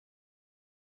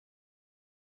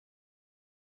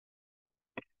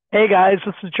Hey guys,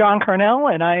 this is John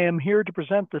Carnell, and I am here to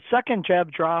present the second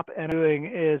DevDrop. And doing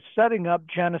is setting up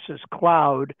Genesys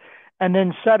Cloud, and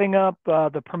then setting up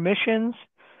the permissions,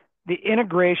 the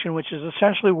integration, which is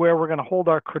essentially where we're going to hold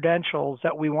our credentials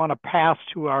that we want to pass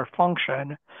to our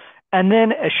function, and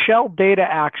then a shell data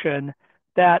action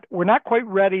that we're not quite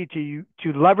ready to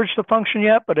leverage the function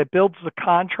yet, but it builds the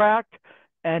contract,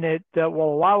 and it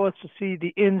will allow us to see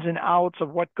the ins and outs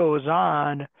of what goes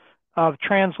on of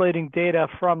translating data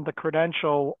from the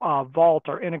credential vault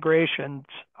or integrations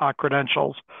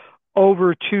credentials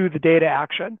over to the data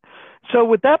action. So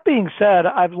with that being said,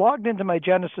 I've logged into my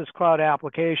Genesys Cloud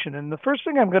application, and the first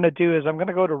thing I'm going to do is I'm going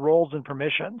to go to roles and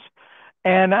permissions,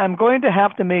 and I'm going to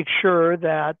have to make sure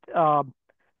that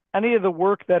any of the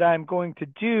work that I'm going to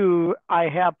do, I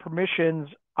have permissions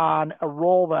on a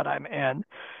role that I'm in.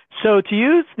 So to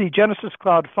use the Genesys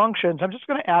Cloud Functions, I'm just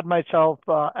going to add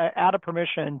a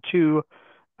permission to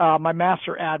my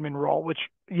master admin role, which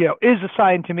is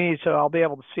assigned to me, so I'll be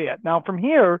able to see it. Now from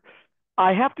here,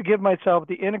 I have to give myself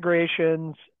the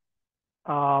integrations.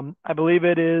 I believe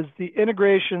it is the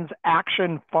integrations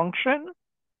action function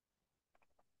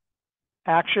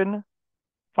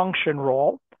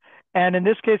role. And in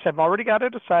this case, I've already got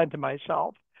it assigned to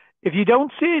myself. If you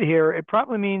don't see it here, it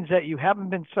probably means that you haven't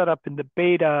been set up in the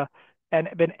beta and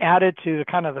been added to the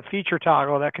kind of the feature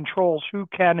toggle that controls who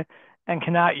can and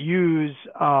cannot use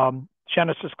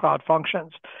Genesys Cloud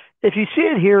Functions. If you see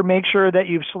it here, make sure that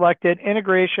you've selected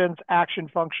integrations, action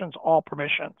functions, all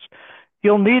permissions.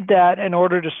 You'll need that in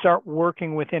order to start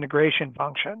working with integration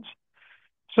functions.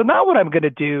 So now what I'm going to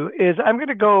do is I'm going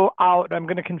to go out, I'm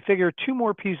going to configure two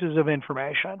more pieces of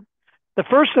information. The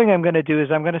first thing I'm going to do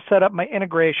is I'm going to set up my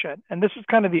integration. And this is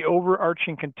kind of the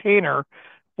overarching container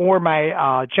for my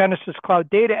Genesys Cloud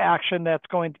data action that's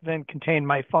going to then contain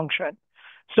my function.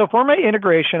 So for my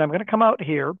integration, I'm going to come out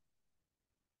here,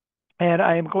 and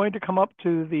I am going to come up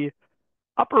to the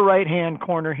upper right-hand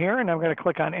corner here, and I'm going to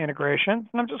click on integration.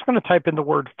 And I'm just going to type in the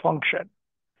word function.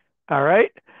 All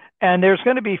right. And there's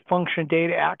going to be function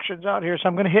data actions out here. So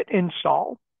I'm going to hit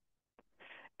install.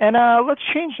 And let's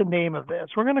change the name of this.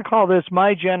 We're going to call this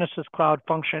My Genesys Cloud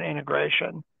Function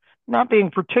Integration. Not being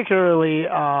particularly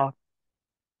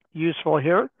useful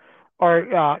here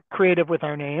or creative with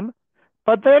our name.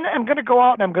 But then I'm going to go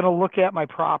out and I'm going to look at my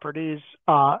properties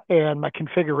and my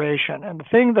configuration. And the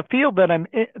thing that I'm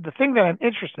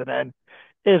interested in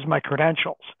is my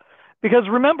credentials. Because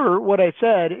remember what I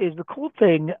said is the cool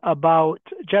thing about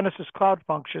Genesys Cloud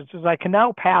Functions is I can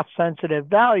now pass sensitive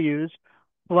values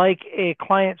like a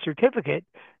client certificate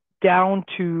down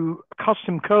to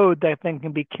custom code that then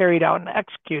can be carried out and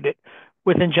executed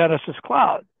within Genesys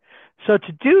Cloud. So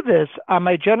to do this on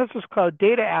my Genesys Cloud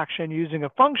data action using a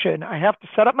function, I have to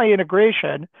set up my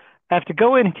integration. I have to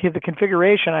go into the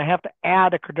configuration. I have to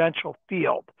add a credential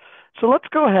field. So let's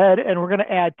go ahead and we're going to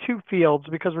add two fields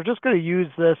because we're just going to use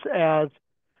this as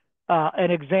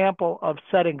an example of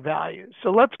setting values.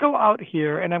 So let's go out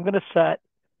here and I'm going to set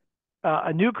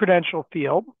a new credential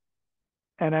field,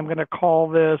 and I'm going to call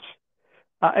this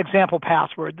example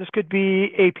password. This could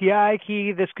be API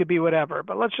key. This could be whatever.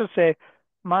 But let's just say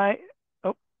my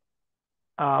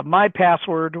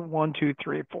password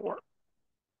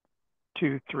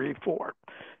 1234.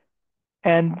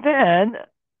 And then,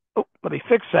 let me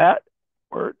fix that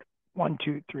word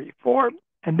 1234.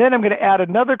 And then I'm going to add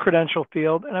another credential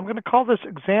field, and I'm going to call this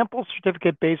example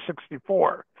certificate base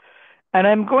 64. And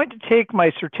I'm going to take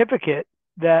my certificate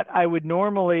that I would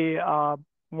normally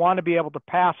want to be able to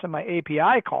pass in my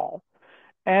API call,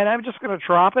 and I'm just going to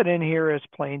drop it in here as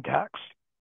plain text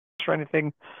or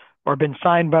anything, or been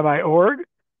signed by my org,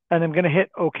 and I'm going to hit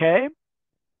OK,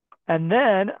 and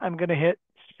then I'm going to hit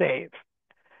save.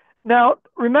 Now,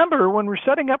 remember, when we're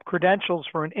setting up credentials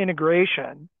for an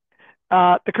integration,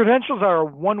 the credentials are a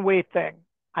one-way thing.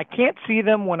 I can't see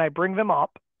them when I bring them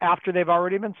up after they've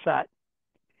already been set,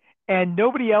 and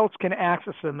nobody else can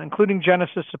access them, including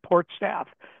Genesys support staff.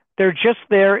 They're just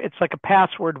there. It's like a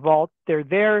password vault. They're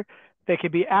there. They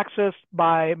can be accessed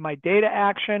by my data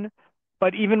action,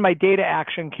 but even my data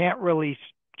action can't really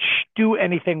do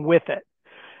anything with it.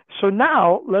 So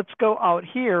now let's go out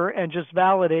here and just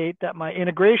validate that my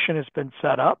integration has been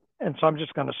set up. And so I'm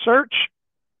just going to search.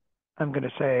 I'm going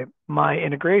to say my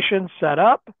integration set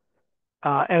up.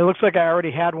 And it looks like I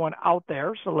already had one out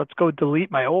there. So let's go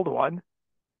delete my old one,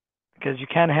 because you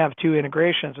can have two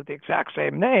integrations with the exact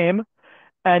same name.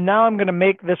 And now I'm going to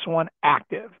make this one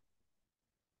active.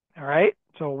 All right.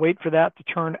 So wait for that to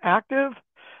turn active.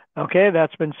 Okay,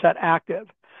 that's been set active.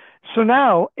 So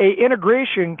now a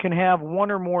integration can have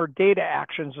one or more data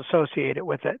actions associated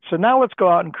with it. So now let's go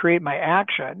out and create my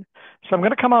action. So I'm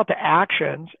going to come out to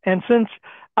actions. And since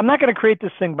I'm not going to create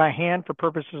this thing by hand for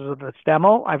purposes of this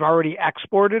demo, I've already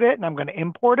exported it and I'm going to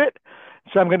import it.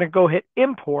 So I'm going to go hit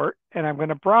import and I'm going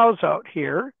to browse out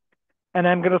here and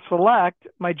I'm going to select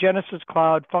my Genesys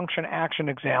Cloud function action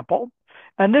example.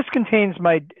 And this contains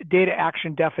my data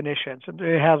action definitions.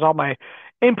 It has all my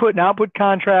input and output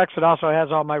contracts. It also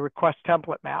has all my request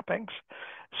template mappings.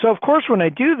 So of course, when I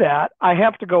do that, I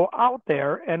have to go out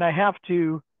there and I have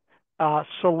to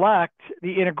select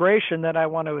the integration that I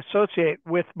want to associate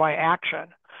with my action.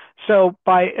 So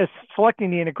by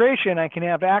selecting the integration, I can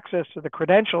have access to the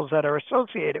credentials that are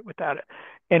associated with that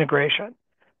integration.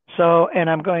 So, and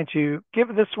I'm going to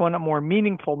give this one a more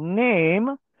meaningful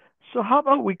name. So how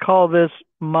about we call this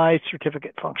my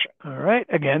certificate function? All right.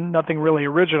 Again, nothing really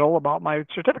original about my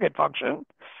certificate function.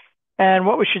 And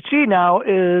what we should see now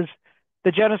is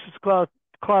the Genesys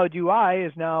Cloud UI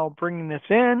is now bringing this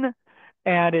in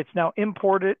and it's now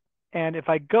imported. And if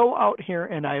I go out here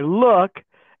and I look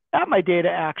at my data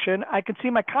action, I can see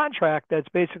my contract that's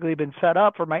basically been set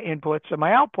up for my inputs and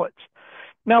my outputs.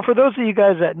 Now, for those of you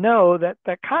guys that know that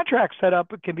contract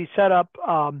setup can be set up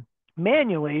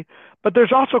manually, but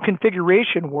there's also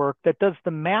configuration work that does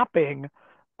the mapping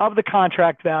of the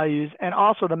contract values and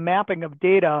also the mapping of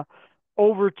data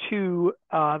over to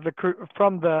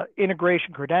from the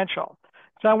integration credential.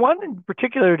 So I wanted in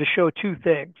particular to show two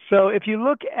things. So if you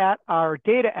look at our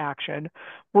data action,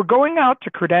 we're going out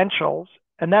to credentials,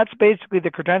 and that's basically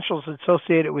the credentials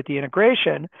associated with the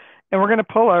integration. And we're going to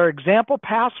pull our example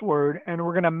password and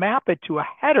we're going to map it to a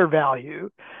header value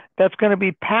that's going to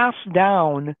be passed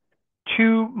down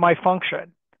to my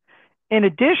function. In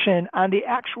addition, on the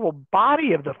actual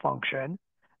body of the function,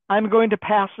 I'm going to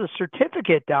pass the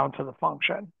certificate down to the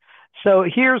function. So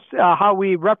here's how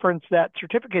we reference that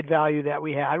certificate value that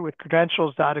we had with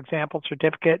credentials.example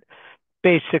certificate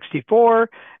base 64.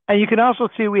 And you can also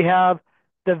see we have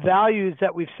the values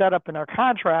that we've set up in our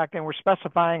contract, and we're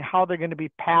specifying how they're going to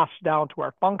be passed down to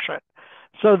our function.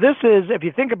 So this is, if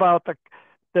you think about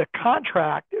the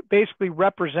contract, it basically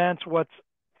represents what's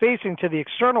facing to the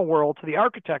external world, to the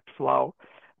architect flow.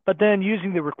 But then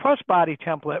using the request body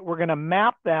template, we're going to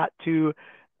map that to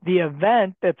the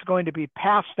event that's going to be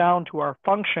passed down to our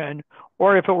function,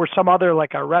 or if it were some other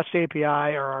like our REST API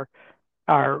or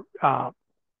our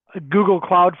Google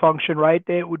Cloud function, right?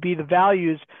 It would be the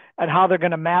values and how they're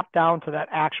going to map down to that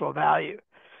actual value.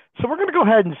 So we're going to go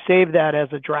ahead and save that as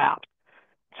a draft.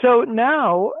 So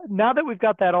now that we've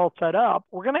got that all set up,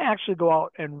 we're going to actually go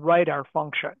out and write our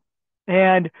function.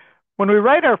 And when we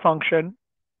write our function,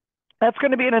 that's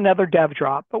going to be in another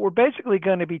DevDrop, but we're basically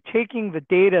going to be taking the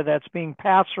data that's being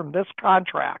passed from this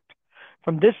contract,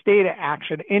 from this data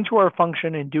action into our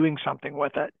function and doing something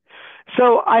with it.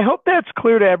 So I hope that's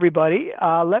clear to everybody.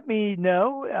 Let me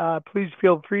know. Please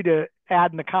feel free to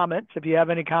add in the comments if you have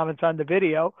any comments on the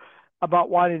video about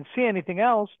wanting to see anything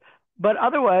else. But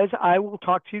otherwise, I will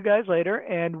talk to you guys later,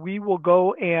 and we will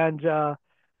go and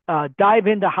dive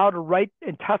into how to write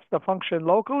and test the function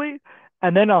locally.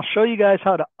 And then I'll show you guys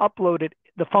how to upload it,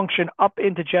 the function up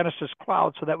into Genesys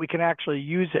Cloud so that we can actually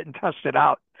use it and test it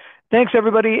out. Thanks,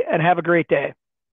 everybody, and have a great day.